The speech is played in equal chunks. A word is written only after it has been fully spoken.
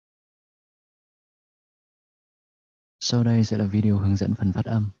Sau đây sẽ là video hướng dẫn phần phát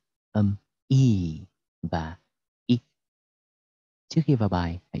âm y và i. Trước khi vào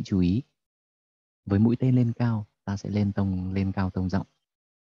bài, hãy chú ý. Với mũi tên lên cao, ta sẽ lên cao tông giọng.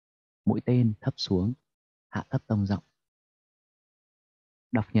 Mũi tên thấp xuống, hạ thấp tông giọng.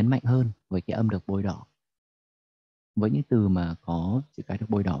 Đọc nhấn mạnh hơn với cái âm được bôi đỏ. Với những từ mà có chữ cái được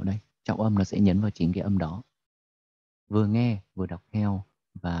bôi đỏ ở đây, trọng âm nó sẽ nhấn vào chính cái âm đó. Vừa nghe, vừa đọc theo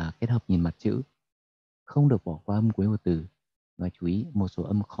và kết hợp nhìn mặt chữ. Không được bỏ qua âm cuối của từ. Và chú ý một số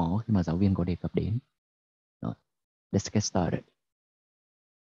âm khó khi mà giáo viên có đề cập đến. Rồi, let's get started.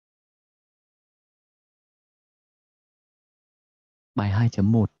 Bài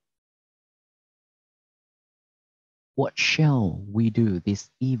 2.1. What shall we do this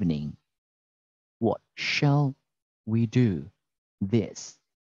evening? What shall we do this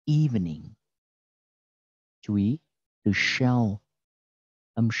evening? Chú ý, từ shall,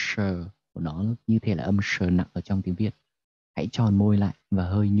 âm sờ của nó như thể là âm sờ nặng ở trong tiếng Việt. Hãy tròn môi lại và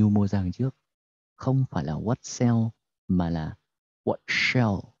hơi nhu môi ra đằng trước. Không phải là what shall mà là what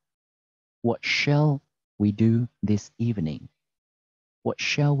shall. What shall we do this evening? What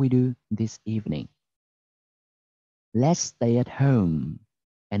shall we do this evening? Let's stay at home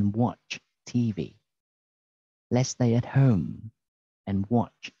and watch TV. Let's stay at home and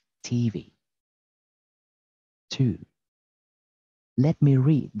watch TV. 2. Let me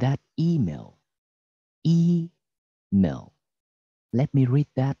read that email. Email. Let me read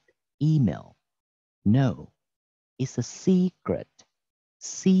that email. No, it's a secret.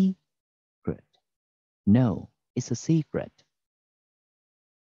 Secret. No, it's a secret.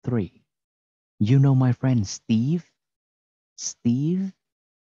 3. You know my friend Steve? Steve?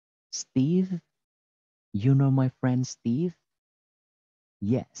 Steve? You know my friend Steve?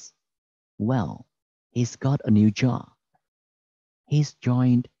 Yes. Well, he's got a new job. He's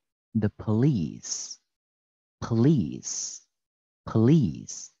joined the police. Police.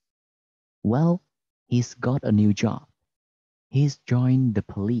 Police. Well, he's got a new job. He's joined the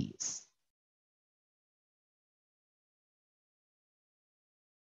police.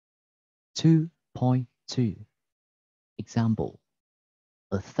 2.2. Example.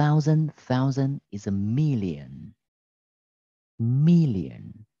 1,000 is a million.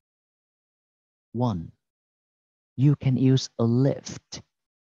 Million. 1. You can use a lift.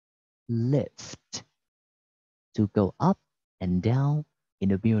 Lift. To go up and down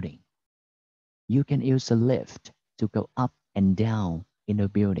in a building. You can use a lift to go up and down in a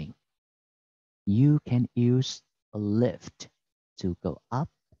building. You can use a lift to go up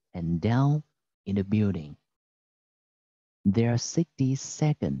and down in a building. There are 60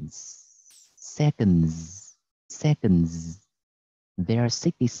 seconds. Seconds. Seconds. There are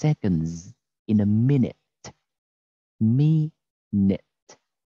 60 seconds in a minute. Minute.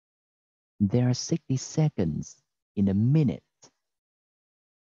 There are 60 seconds in a minute.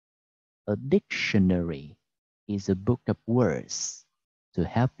 A dictionary is a book of words to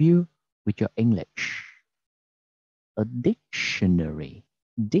help you with your English. A dictionary.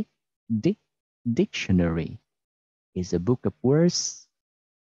 Dictionary is a book of words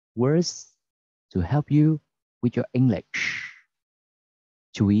to help you with your English.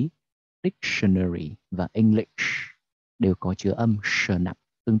 Chú ý, dictionary và English đều có chứa âm sh nặng,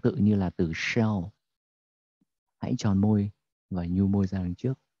 tương tự như là từ shall. Hãy tròn môi và nhu môi ra đằng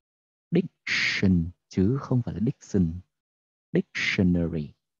trước. Diction chứ không phải là Dixon.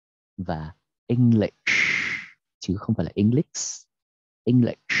 Dictionary và English chứ không phải là English.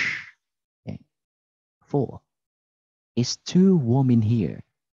 English. Okay. 4. It's too warm in here.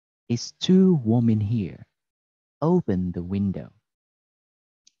 It's too warm in here. Open the window.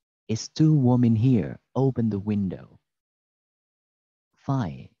 It's too warm in here. Open the window.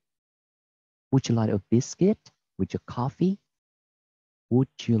 5. Would you like a biscuit with your coffee?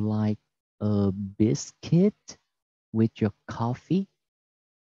 Would you like a biscuit with your coffee?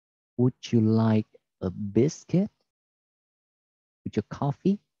 Would you like a biscuit with your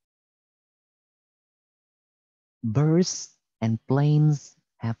coffee? Birds and planes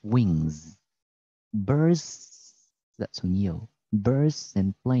have wings. Birds, that's số nhiều. Birds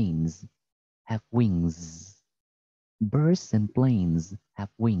and planes have wings. Birds and planes have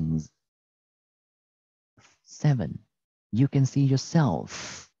wings. 7. You can see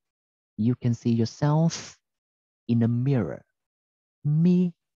yourself. You can see yourself in a mirror.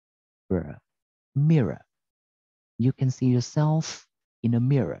 Mirror. Mirror. You can see yourself in a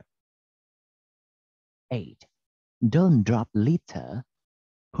mirror. 8. Don't drop litter.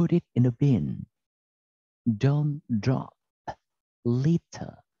 Put it in a bin. Don't drop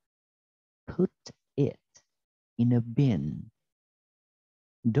litter. Put it in a bin.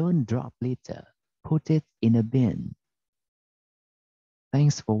 Don't drop litter. Put it in a bin.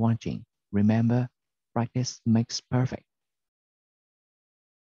 Thanks for watching. Remember, practice makes perfect.